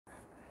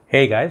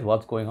Hey guys,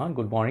 what's going on?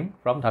 Good morning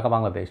from Dhaka,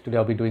 Bangladesh. Today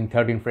I'll be doing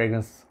 13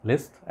 fragrance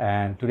list,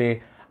 and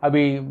today I'll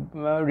be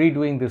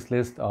redoing this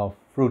list of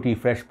fruity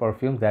fresh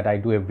perfumes that I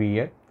do every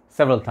year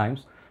several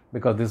times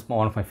because this is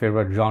one of my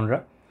favorite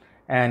genre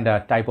and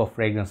type of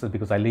fragrances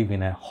because I live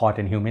in a hot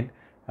and humid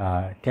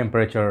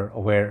temperature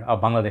where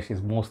Bangladesh is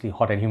mostly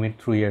hot and humid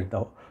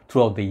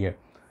throughout the year.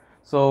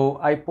 So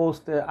I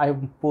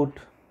put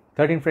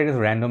 13 fragrances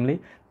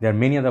randomly. There are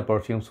many other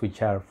perfumes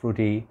which are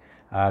fruity.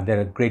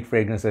 There are great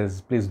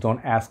fragrances. Please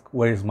don't ask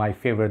where is my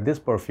favorite this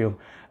perfume.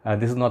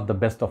 This is not the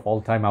best of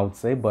all time, I would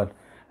say, but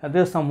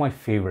there's some of my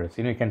favorites.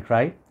 You can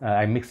try.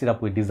 I mix it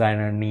up with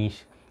designer,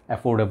 niche,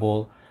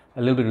 affordable,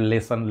 a little bit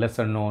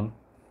lesser known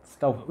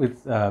stuff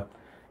with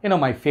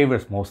my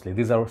favorites mostly.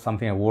 These are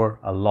something I wore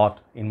a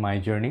lot in my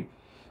journey,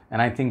 and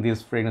I think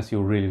this fragrance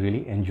you'll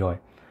really enjoy.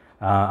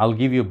 I'll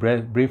give you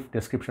a brief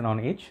description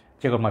on each.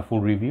 Check out my full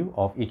review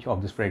of each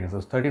of these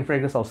fragrances. 13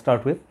 fragrances. I'll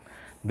start with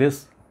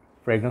this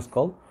fragrance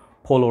called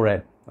Polo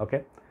Red.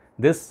 Okay,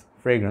 this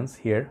fragrance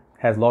here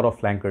has a lot of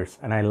flankers,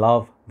 and I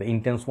love the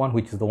intense one,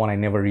 which is the one I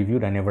never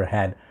reviewed, I never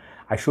had.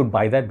 I should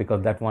buy that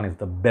because that one is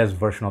the best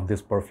version of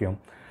this perfume.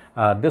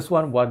 This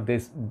one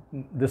is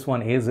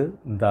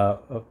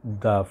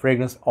the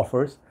fragrance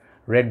offers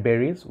red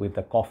berries with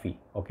the coffee,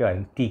 okay,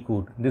 and teak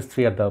wood. These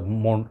three are the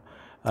more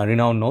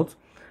renowned notes.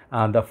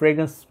 The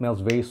fragrance smells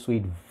very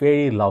sweet,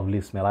 very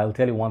lovely smell. I'll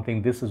tell you one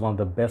thing, this is one of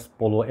the best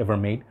Polo ever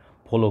made.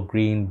 Polo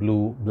green,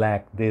 blue,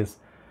 black,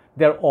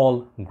 they're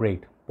all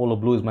great. Polo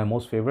blue is my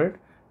most favorite.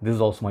 This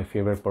is also my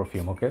favorite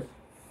perfume. Okay,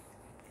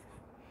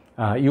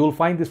 you will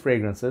find these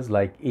fragrances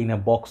like in a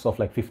box of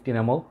like 15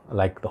 ml,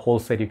 like the whole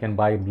set. You can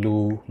buy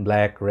blue,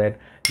 black, red.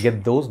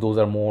 Get those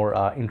are more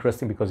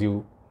interesting because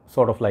you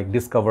sort of like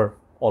discover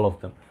all of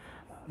them.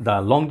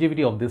 The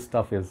longevity of this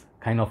stuff is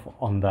kind of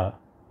on the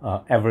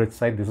average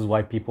side. This is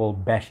why people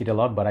bash it a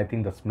lot, but I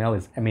think the smell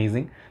is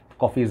amazing. The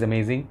coffee is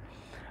amazing.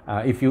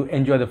 If you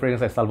enjoy the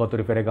fragrance like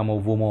Salvatore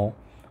Ferragamo, Vumo,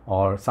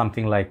 or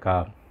something like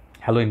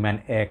Halloween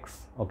Man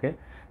X, okay,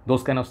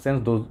 those kind of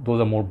scents,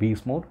 those are more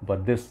beast mode,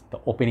 but the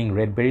opening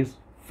red berries,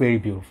 very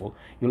beautiful.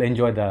 You'll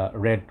enjoy the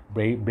red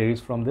berries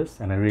from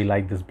this, and I really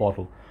like this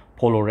bottle.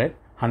 Polo Red,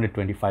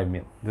 125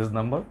 ml. This is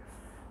number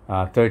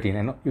 13,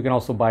 and you can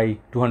also buy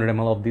 200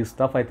 ml of this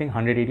stuff. I think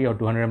 180 or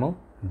 200 ml.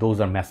 Those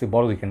are massive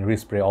bottles. You can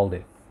respray all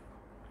day.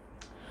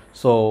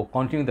 So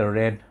continuing the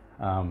red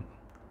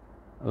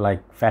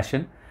like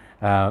fashion,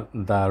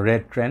 the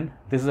red trend,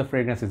 this is a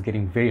fragrance is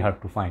getting very hard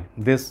to find.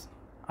 This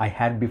I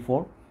had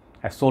before,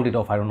 I sold it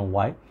off, I don't know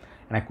why,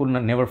 and I could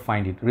never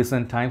find it.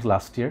 Recent times,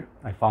 last year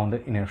I found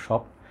it in a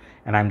shop,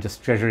 and I'm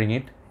just treasuring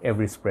it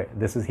every spray.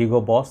 This is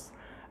Hugo Boss,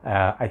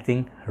 I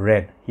think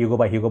red, Hugo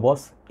by Hugo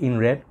Boss in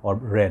red or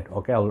red.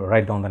 Okay, I'll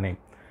write down the name.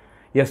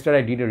 Yesterday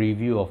I did a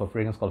review of a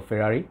fragrance called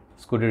Ferrari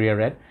Scuderia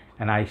Red,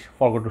 and I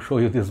forgot to show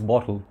you this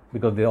bottle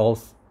because they all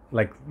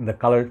like the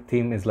color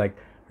theme is like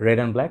red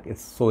and black.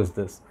 So is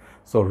this.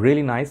 So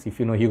really nice. If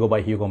you know Hugo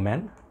by Hugo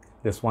Men,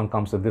 this one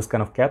comes with this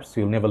kind of cap,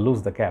 so you'll never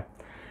lose the cap.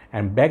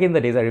 And back in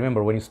the days, I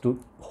remember when you used to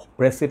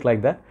press it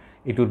like that,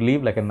 it would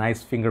leave like a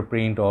nice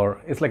fingerprint, or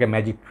it's like a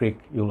magic trick.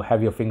 You'll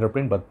have your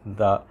fingerprint, but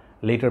the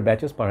later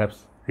batches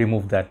perhaps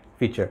remove that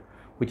feature,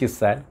 which is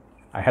sad.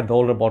 I had the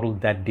older bottle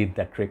that did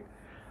that trick.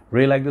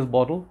 Really like this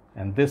bottle,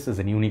 and this is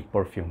a unique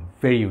perfume,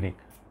 very unique.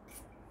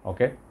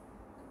 Okay,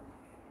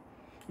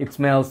 it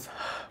smells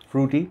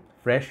fruity,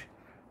 fresh,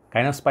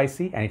 kind of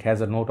spicy, and it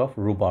has a note of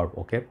rhubarb.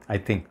 Okay, I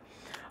think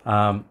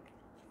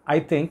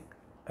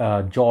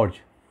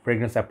George,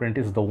 Fragrance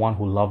Apprentice, is the one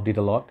who loved it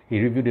a lot. He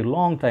reviewed it a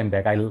long time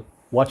back. I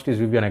watched his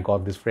review and I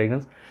got this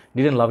fragrance.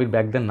 Didn't love it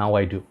back then, now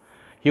I do.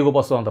 Hugo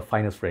Boss is one of the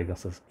finest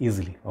fragrances,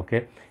 easily.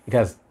 Okay, it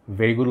has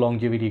very good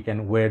longevity. You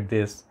can wear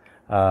this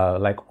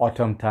like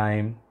autumn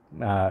time,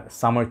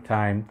 summer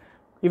time,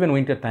 even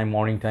winter time,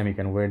 morning time. You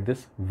can wear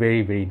this.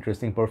 Very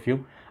interesting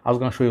perfume. I was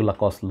going to show you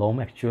Lacoste L'Homme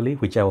actually,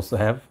 which I also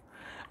have.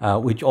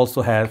 Which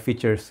also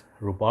features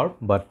rhubarb,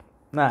 but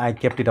I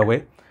kept it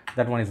away.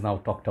 That one is now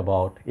talked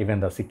about, even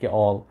the Sikke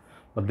All,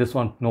 but this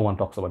one no one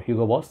talks about.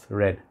 Hugo Boss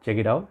Red, check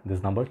it out. This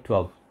is number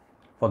 12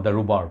 for the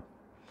rhubarb.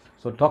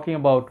 So talking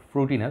about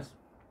fruitiness,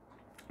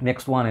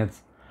 next one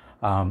is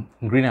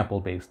green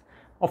apple based.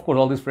 Of course,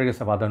 all these fragrances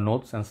have other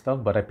notes and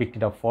stuff, but I picked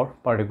it up for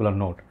particular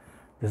note.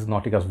 This is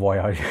Nautica's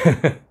Voyage.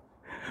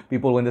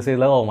 People, when they say,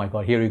 oh my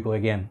god, here you go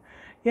again.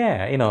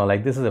 Yeah,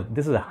 like this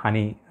is a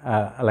honey,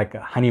 like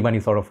a honey bunny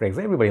sort of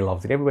fragrance. Everybody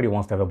loves it. Everybody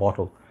wants to have a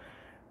bottle.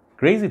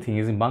 Crazy thing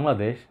is, in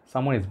Bangladesh,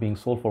 someone is being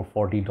sold for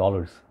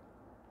 $40.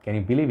 Can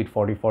you believe it?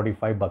 40,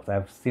 45 bucks.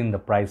 I've seen the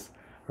price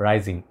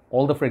rising.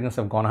 All the fragrances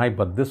have gone high,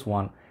 but this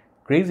one,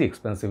 crazy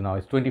expensive now.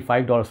 It's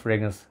 $25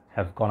 fragrance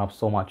have gone up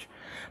so much.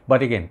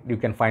 But again, you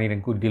can find it in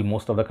good deal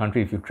most of the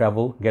country. If you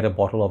travel, get a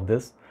bottle of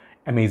this.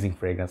 Amazing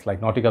fragrance. Like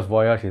Nautica's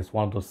Voyage is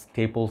one of those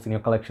staples in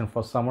your collection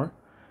for summer.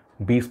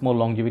 Beast Mode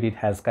longevity, it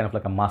has kind of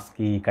like a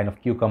musky, kind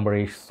of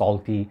cucumberish,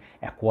 salty,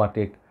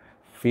 aquatic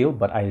feel,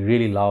 but I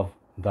really love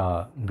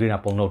the green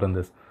apple note in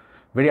this.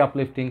 Very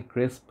uplifting,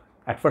 crisp.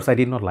 At first I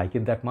did not like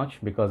it that much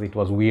because it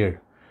was weird.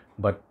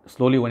 but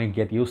slowly when you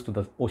get used to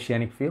the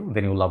oceanic feel,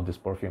 then you love this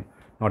perfume.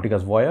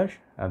 Nautica Voyage,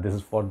 this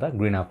is for the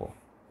green apple.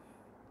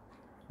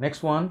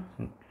 Next one,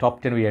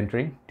 top 10 we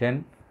entering.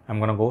 10, I'm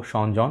gonna go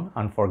Sean John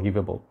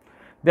Unforgivable.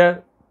 There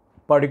are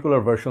particular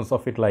versions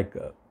of it like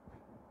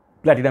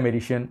Platinum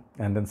Edition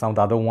and then some of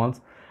the other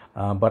ones,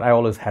 but I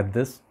always had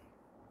this,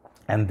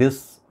 and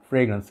this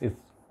fragrance is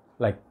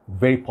like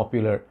very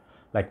popular,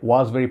 like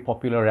was very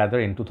popular rather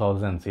in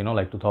 2000s, you know,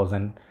 like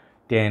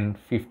 2010,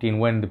 15,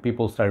 when the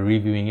people started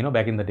reviewing, you know,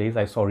 back in the days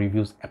I saw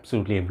reviews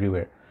absolutely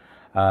everywhere.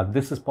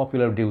 This is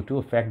popular due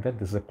to the fact that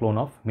this is a clone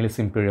of Milis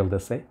Imperial, they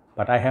say,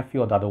 but I have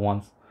few of the other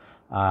ones.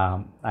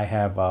 I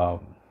have,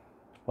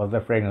 what's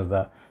the fragrance,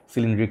 the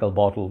cylindrical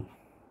bottle.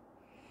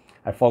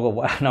 I forgot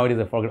what, nowadays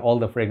I forget all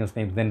the fragrance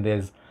names. Then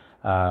there's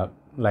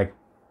like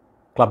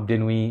Club de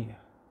Nuit.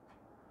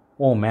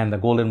 Oh man, the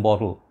golden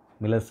bottle,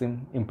 Milis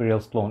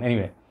Imperial's clone.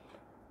 Anyway,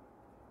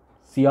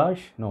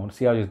 Siage? No,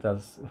 Siage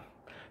does.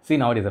 See,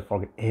 nowadays I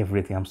forget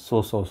everything. I'm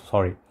so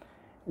sorry.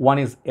 One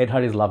is Ed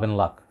Hardy's Love and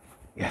Luck.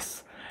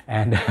 Yes.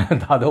 And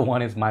the other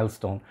one is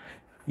Milestone.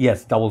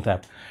 Yes, double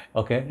tap.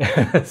 Okay.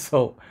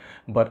 So,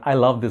 but I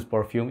love this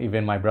perfume.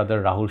 Even my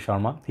brother Rahul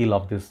Sharma, he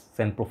loved this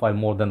scent profile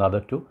more than the other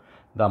two.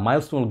 The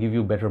Milestone will give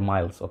you better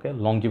miles. Okay.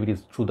 Longevity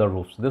is through the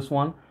roof. This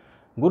one,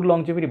 good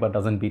longevity, but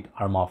doesn't beat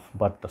Armaf.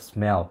 But the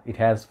smell, it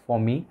has for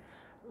me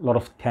a lot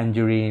of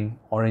tangerine,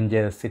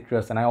 oranges,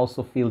 citrus, and I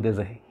also feel there's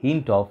a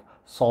hint of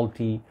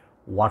salty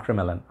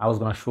watermelon. I was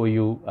going to show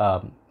you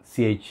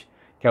CH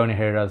Carolina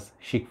Herrera's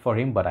Chic for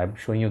him, but I'm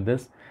showing you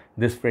this.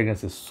 This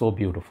fragrance is so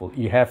beautiful.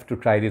 You have to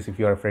try this if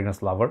you're a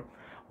fragrance lover.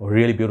 A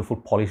really beautiful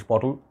polished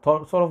bottle.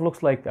 Sort of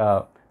looks like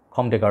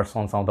Comme des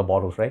Garçons, some of the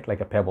bottles, right?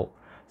 Like a pebble.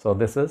 So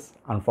this is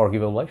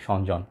Unforgivable by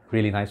Sean John.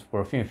 Really nice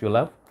perfume if you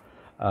love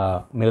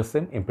Milis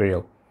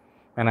Imperial.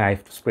 And I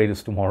have to spray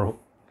this tomorrow.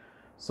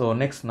 So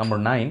next, number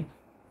 9.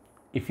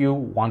 If you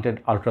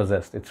wanted Ultra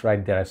Zest, it's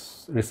right there. I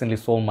recently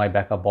sold my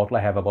backup bottle.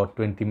 I have about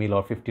 20 ml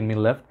or 15 ml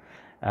left.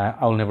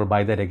 I'll never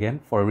buy that again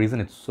for a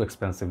reason. It's so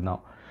expensive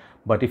now.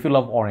 But if you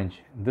love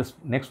orange, this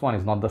next one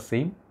is not the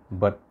same,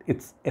 but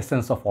it's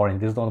essence of orange.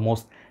 This is the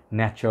most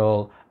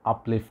natural,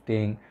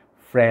 uplifting,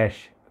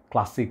 fresh,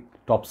 classic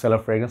top seller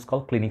fragrance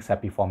called Clinique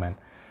Happy For Men.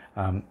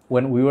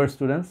 When we were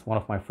students, one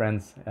of my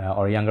friends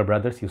or younger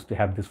brothers used to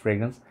have this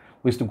fragrance.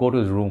 We used to go to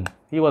his room.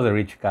 He was a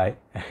rich guy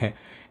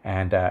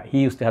and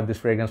he used to have this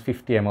fragrance,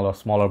 50 ml or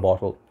smaller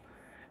bottle.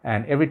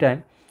 And every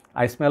time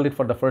I smelled it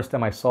for the first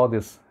time, I saw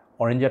this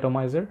orange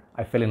atomizer,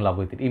 I fell in love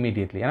with it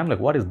immediately. And I'm like,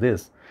 what is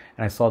this?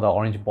 And I saw the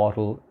orange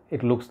bottle.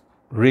 It looks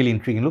really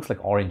intriguing. It looks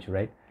like orange,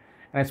 right?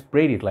 And I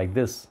sprayed it like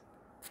this.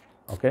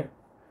 Okay.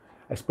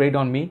 I sprayed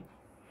on me.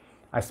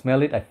 I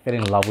smelled it. I fell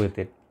in love with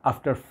it.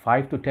 After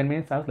 5 to 10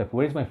 minutes, I was like,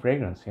 where is my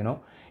fragrance? You know,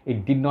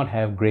 it did not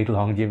have great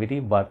longevity,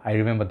 but I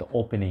remember the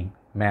opening,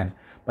 man.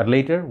 But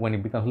later, when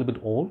it becomes a little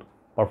bit old,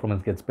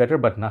 performance gets better,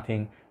 but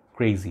nothing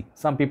crazy.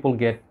 Some people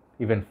get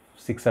even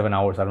 6-7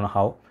 hours. I don't know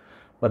how,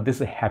 but this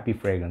is a happy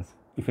fragrance.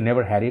 If you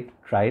never had it,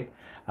 try it.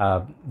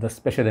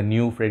 Especially the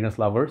new fragrance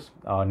lovers,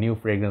 new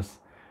fragrance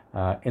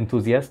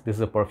enthusiasts, this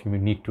is a perfume you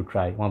need to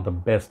try. One of the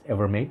best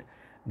ever made.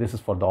 This is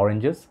for the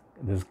oranges.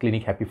 This is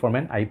Clinique Happy For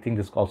Men. I think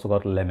this also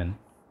got lemon.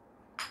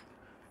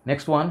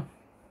 Next one,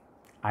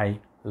 I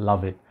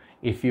love it.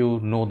 If you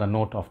know the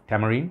note of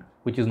tamarind,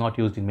 which is not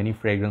used in many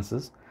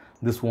fragrances,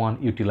 this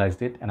one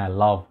utilized it, and I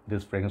love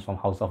this fragrance from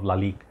House of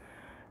Lalique.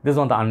 This is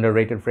one of the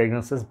underrated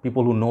fragrances.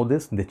 People who know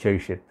this, they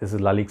cherish it. This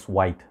is Lalique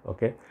White,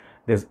 okay?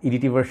 There's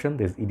EDT version,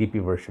 there's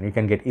EDP version. You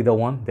can get either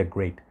one, they're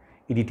great.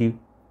 EDT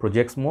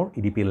projects more,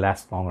 EDP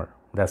lasts longer.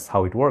 That's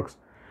how it works.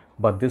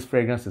 But this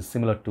fragrance is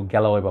similar to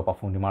Galloway by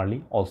Parfum de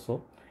Marly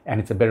also. And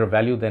it's a better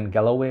value than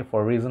Galloway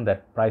for a reason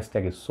that price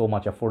tag is so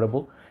much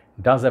affordable.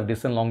 It does have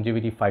decent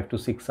longevity, 5 to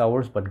 6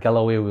 hours, but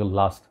Galloway will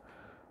last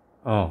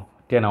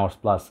 10 hours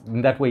plus.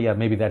 In that way, yeah,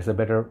 maybe that's a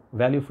better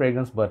value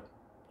fragrance, but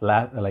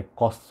like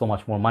costs so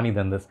much more money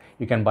than this.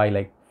 You can buy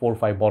like 4 or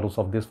 5 bottles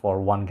of this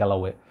for one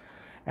Galloway.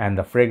 And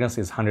the fragrance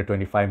is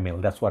 125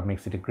 ml. That's what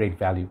makes it a great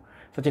value.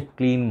 Such a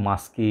clean,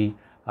 musky,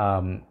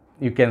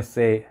 you can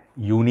say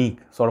unique,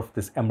 sort of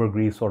this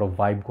ambergris sort of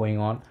vibe going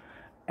on.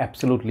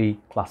 Absolutely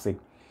classic,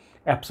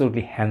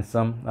 absolutely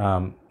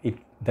handsome.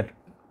 That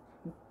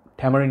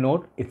tamarind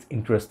note, it's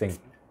interesting.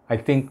 I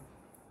think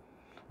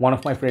one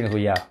of my fragrances,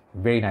 yeah,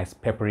 very nice,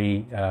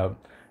 peppery,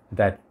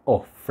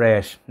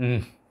 fresh,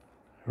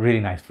 really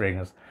nice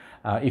fragrance.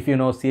 If you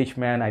know CH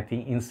Man, I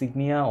think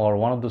Insignia or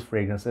one of those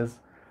fragrances,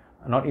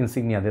 not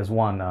Insignia, there's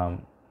one,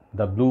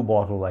 the blue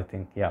bottle, I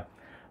think, yeah.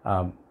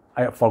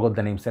 I forgot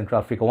the name,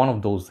 Central Africa, one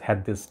of those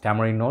had this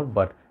tamarind note,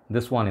 but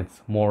this one,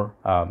 it's more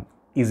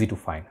easy to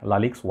find.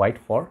 Lalique White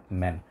for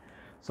Men.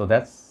 So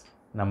that's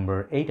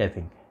number 8, I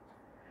think.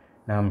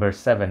 Number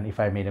 7, if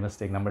I made a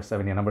mistake, number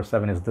 7, yeah, number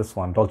 7 is this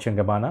one, Dolce &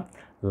 Gabbana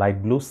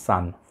Light Blue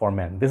Sun for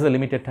Men. This is a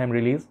limited time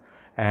release,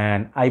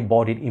 and I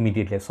bought it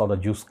immediately. I saw the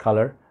juice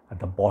color at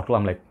the bottle.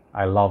 I'm like,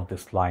 I love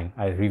this line.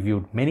 I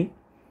reviewed many.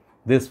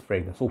 This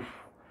fragrance, oof.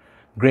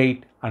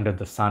 Great under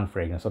the sun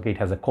fragrance. Okay, it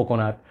has a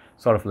coconut,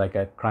 sort of like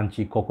a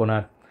crunchy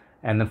coconut,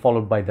 and then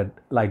followed by the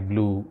light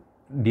blue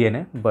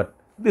DNA, but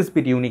this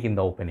bit unique in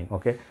the opening,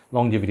 okay?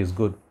 Longevity is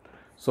good.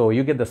 So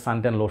you get the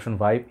suntan lotion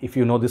vibe. If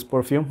you know this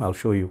perfume, I'll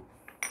show you.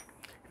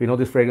 If you know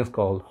this fragrance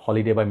called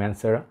Holiday by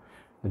Mancera,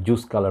 the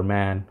juice color,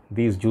 man,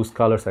 these juice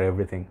colors are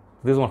everything.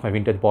 This is one of my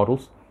vintage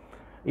bottles.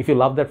 If you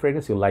love that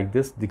fragrance, you like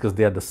this because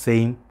they are the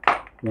same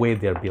way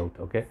they're built,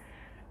 okay?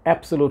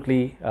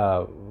 Absolutely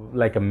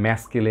like a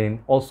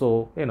masculine,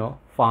 also, you know,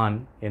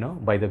 fun, you know,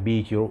 by the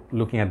beach, you're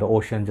looking at the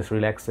ocean, just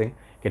relaxing.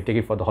 You can take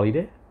it for the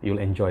holiday, you'll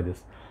enjoy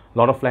this. A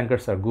lot of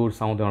flankers are good,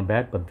 some of them are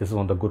bad, but this is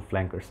one of the good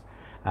flankers.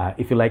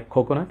 If you like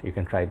coconut, you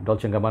can try it.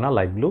 Dolce & Gabbana,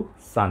 light blue,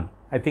 sun.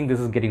 I think this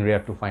is getting rare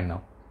to find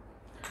now.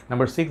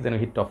 Number 6, then we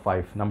hit top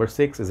 5. Number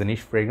 6 is a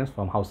niche fragrance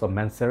from House of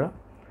Mancera,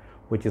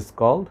 which is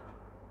called,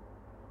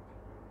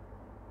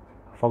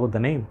 I forgot the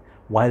name,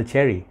 Wild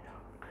Cherry.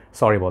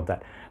 Sorry about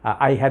that.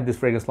 I had this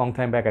fragrance long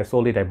time back. I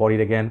sold it, I bought it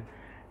again.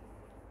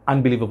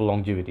 Unbelievable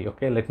longevity,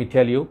 okay? Let me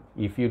tell you,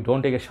 if you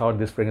don't take a shower,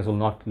 this fragrance will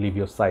not leave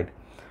your side.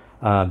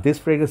 This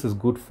fragrance is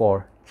good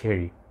for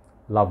cherry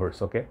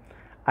lovers, okay?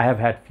 I have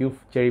had few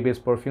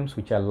cherry-based perfumes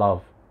which I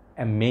love.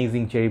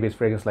 Amazing cherry-based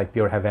fragrance like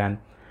Pure Heaven.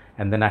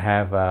 And then I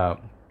have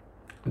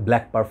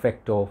Black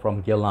Perfecto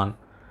from Guerlain.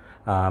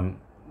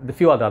 The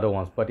few other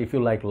ones. But if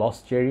you like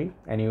Lost Cherry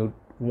and you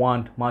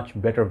want much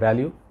better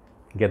value,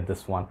 get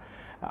this one.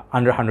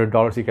 Under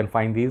 $100 you can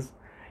find these.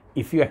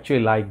 If you actually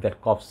like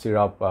that cough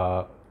syrup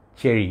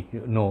cherry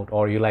note,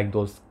 or you like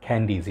those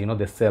candies, you know,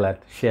 they sell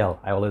at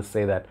Shell, I always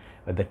say that,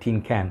 the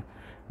tin can,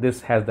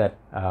 this has that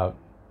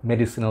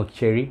medicinal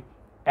cherry.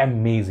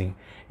 Amazing.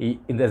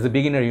 As a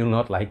beginner you'll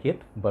not like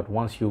it, but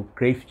once you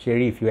crave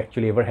cherry, if you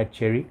actually ever had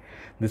cherry,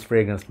 this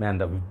fragrance, man,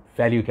 the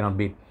value cannot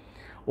beat.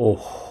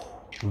 Oh,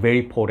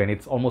 very potent.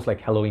 It's almost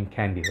like Halloween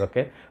candies,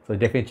 okay? So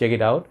definitely check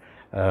it out.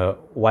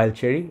 Wild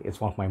Cherry is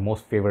one of my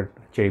most favorite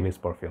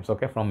cherry-based perfumes,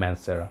 okay, from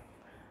Mancera.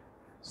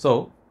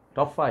 So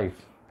top 5,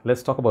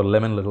 let's talk about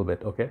lemon a little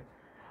bit, okay?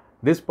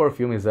 This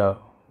perfume is a,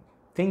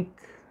 think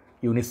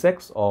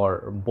unisex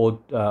or both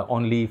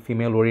only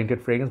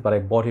female-oriented fragrance, but I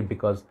bought it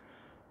because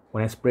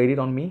when I sprayed it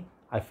on me,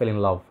 I fell in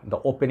love. The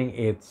opening,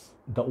 it's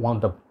one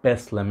of the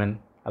best lemon,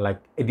 like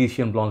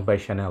Edition Blanche by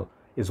Chanel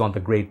is one of the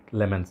great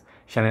lemons.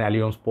 Chanel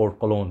Allium Sport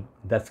Cologne,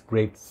 that's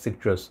great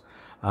citrus.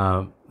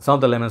 Some of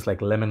the lemons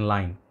like lemon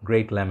lime,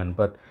 great lemon,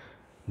 but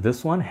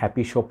this one,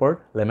 Happy Chopard,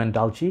 lemon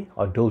Dulci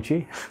or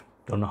Dulci,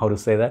 don't know how to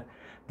say that.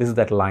 This is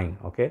that line,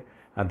 okay?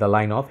 The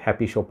line of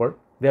Happy Chopard.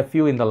 There are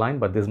few in the line,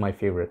 but this is my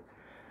favorite.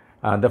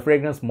 The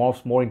fragrance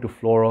morphs more into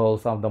floral,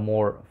 some of the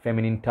more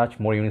feminine touch,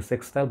 more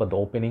unisex style, but the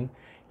opening,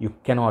 you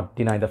cannot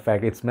deny the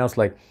fact it smells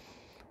like,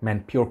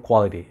 man, pure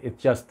quality.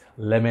 It's just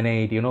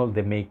lemonade, you know,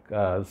 they make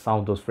some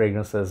of those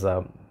fragrances,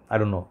 I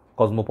don't know,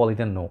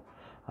 Cosmopolitan, no.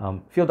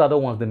 Few of the other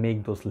ones, they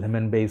make those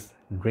lemon-based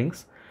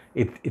drinks.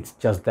 It's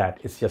just that.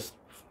 It's just,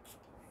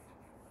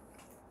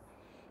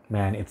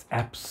 man, it's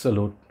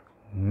absolute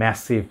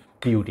massive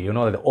beauty. You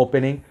know, the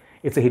opening,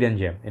 it's a hidden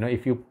gem. You know,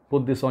 if you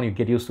put this on, you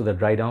get used to the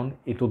dry down.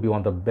 It will be one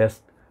of the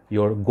best,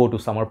 your go-to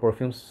summer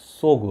perfumes.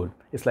 So good.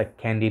 It's like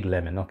candied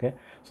lemon, okay?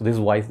 So this is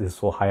why this is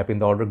so high up in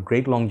the order.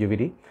 Great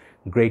longevity,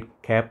 great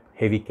cap,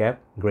 heavy cap,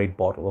 great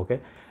bottle,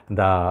 okay?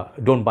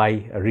 Don't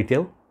buy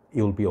retail.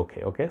 You'll be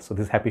okay, okay? So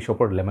this Happy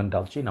Chopard Lemon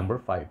Dulci, number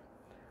 5.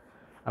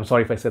 I'm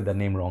sorry if I said the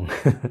name wrong.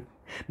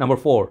 Number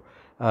 4,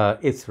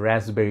 it's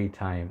Raspberry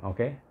Time,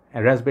 okay?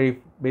 And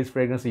raspberry-based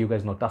fragrance, you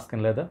guys know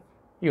Tuscan Leather.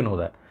 You know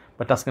that.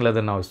 But Tuscan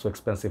Leather now is so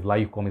expensive.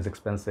 Lalique is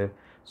expensive.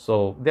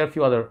 So there are a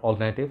few other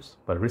alternatives.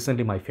 But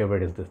recently my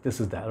favorite is this. This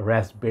is the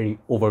Raspberry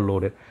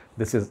Overloaded.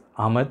 This is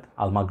Ahmed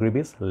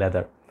Al-Maghribi's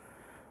Leather.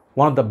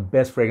 One of the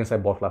best fragrances I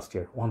bought last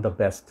year. One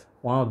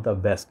of the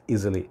best,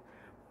 easily.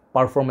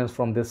 Performance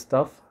from this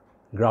stuff,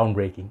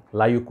 groundbreaking.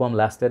 Lalique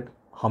lasted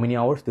how many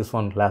hours? This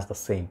one lasts the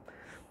same.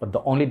 But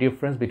the only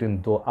difference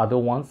between the other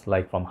ones,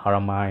 like from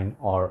Haramain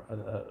or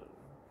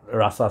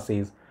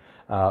Rasasis,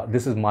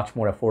 this is much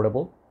more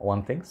affordable,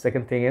 one thing.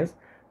 Second thing is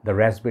the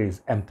raspberry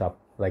is amped up.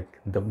 Like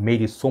the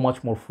made is so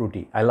much more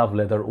fruity. I love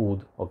leather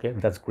oud, okay,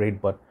 that's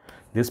great. But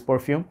this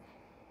perfume,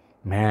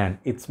 man,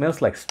 it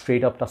smells like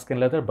straight up Tuscan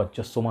leather, but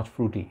just so much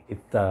fruity.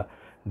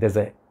 There's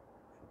a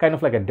kind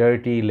of like a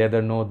dirty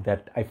leather note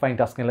that I find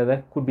Tuscan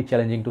leather could be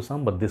challenging to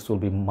some, but this will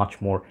be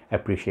much more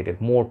appreciated,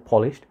 more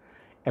polished,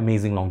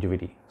 amazing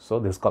longevity. So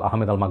this is called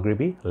Ahmed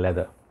Al-Maghribi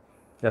Leather.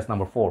 That's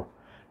number 4.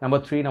 Number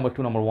 3, number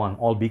 2, number 1,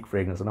 all big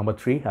fragrance. Number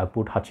 3, I'll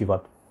put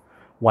Hacivat.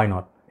 Why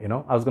not? You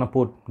know, I was gonna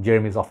put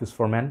Jeremy's Office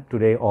for Men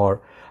today,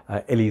 or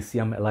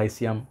Elysium,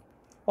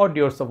 or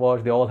Dior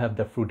Sauvage. They all have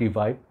the fruity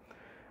vibe,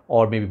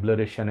 or maybe Bleu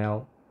de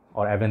Chanel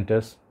or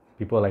Aventus.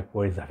 People are like,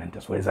 where is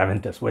Aventus? Where is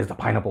Aventus? Where's the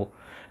pineapple?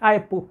 I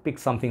picked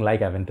something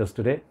like Aventus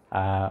today.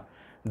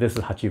 This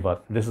is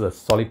Hacivat. This is a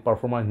solid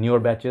performer, newer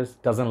batches,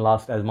 doesn't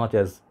last as much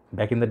as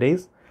back in the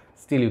days.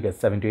 Still, you get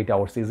 7 to 8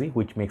 hours easy,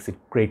 which makes it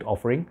great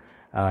offering.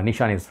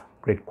 Nishane is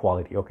great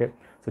quality, okay?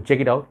 So check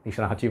it out,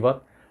 Nishane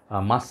Hacivat.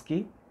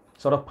 Musky,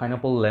 sort of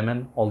pineapple,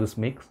 lemon, all this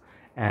mix.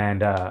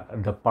 And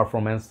the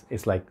performance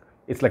is like,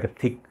 it's like a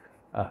thick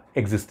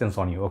existence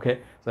on you, okay?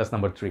 So that's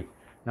number 3.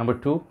 Number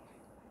 2,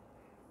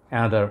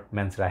 another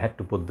Mancera. I had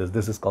to put this.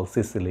 This is called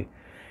Sicily,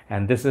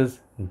 and this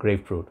is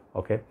grapefruit.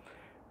 Okay,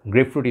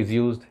 grapefruit is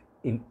used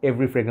in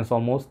every fragrance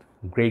almost.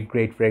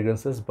 Great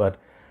fragrances, but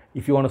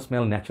if you want to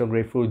smell natural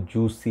grapefruit,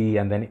 juicy,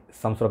 and then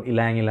some sort of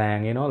ilang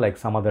ilang, you know, like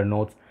some other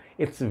notes,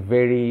 it's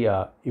very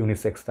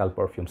unisex style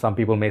perfume. Some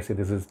people may say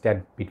this is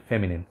tad bit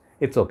feminine.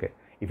 It's okay.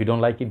 If you don't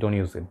like it, don't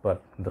use it.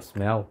 But the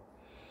smell,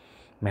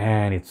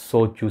 man, it's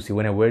so juicy.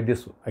 When I wear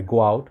this, I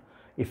go out.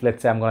 If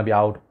let's say I'm gonna be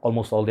out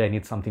almost all day, I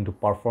need something to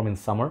perform in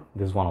summer.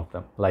 This is one of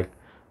them. Like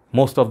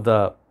most of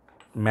the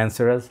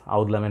Manceras,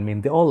 Oud Lemon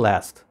Mint, they all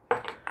last.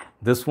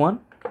 This one,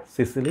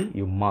 Sicily,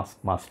 you must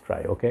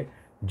try. Okay,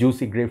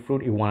 juicy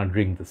grapefruit. You want to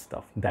drink this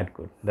stuff. That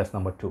good. That's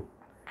number 2.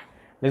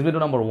 Let's go to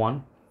number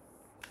 1.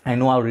 I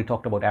know I already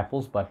talked about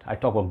apples, but I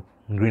talk about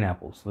green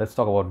apples. Let's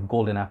talk about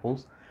golden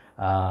apples.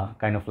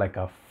 Kind of like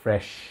a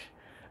fresh,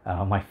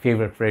 my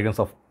favorite fragrance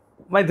of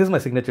this is my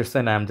signature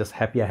scent. I'm just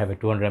happy I have a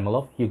 200 ml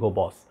of Hugo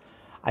Boss.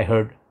 I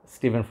heard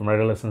Steven from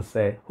Adolescence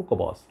say Hugo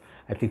Boss.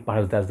 I think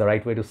perhaps that's the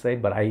right way to say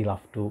it, but I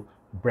love to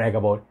brag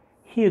about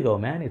Hugo,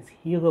 man. It's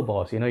Hugo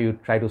Boss. You know, you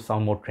try to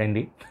sound more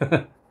trendy,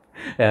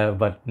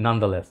 but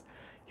nonetheless,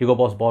 Hugo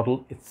Boss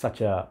bottle, it's such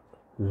a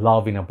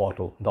love in a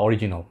bottle, the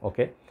original,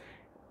 okay?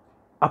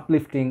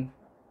 Uplifting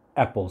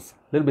apples,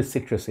 a little bit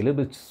citrusy, a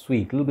little bit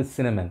sweet, a little bit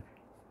cinnamon.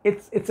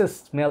 It's a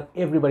smell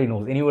everybody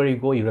knows. Anywhere you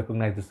go, you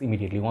recognize this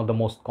immediately. One of the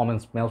most common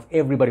smells.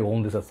 Everybody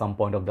owns this at some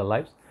point of their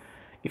lives.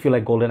 If you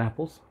like golden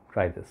apples,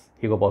 try this.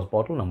 Hugo Boss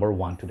bottle number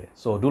 1 today.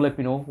 So do let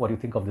me know what you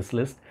think of this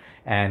list,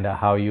 and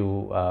how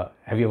you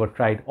have you ever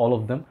tried all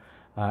of them.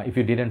 If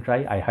you didn't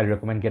try, I highly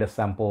recommend get a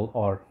sample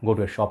or go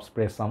to a shop,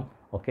 spray some.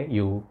 Okay,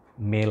 you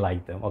may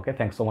like them. Okay,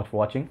 thanks so much for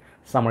watching.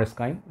 Summer is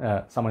kind.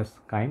 Summer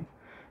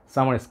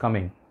is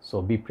coming.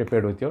 So be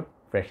prepared with your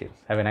freshies.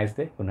 Have a nice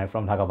day. Good night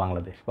from Dhaka,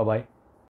 Bangladesh. Bye bye.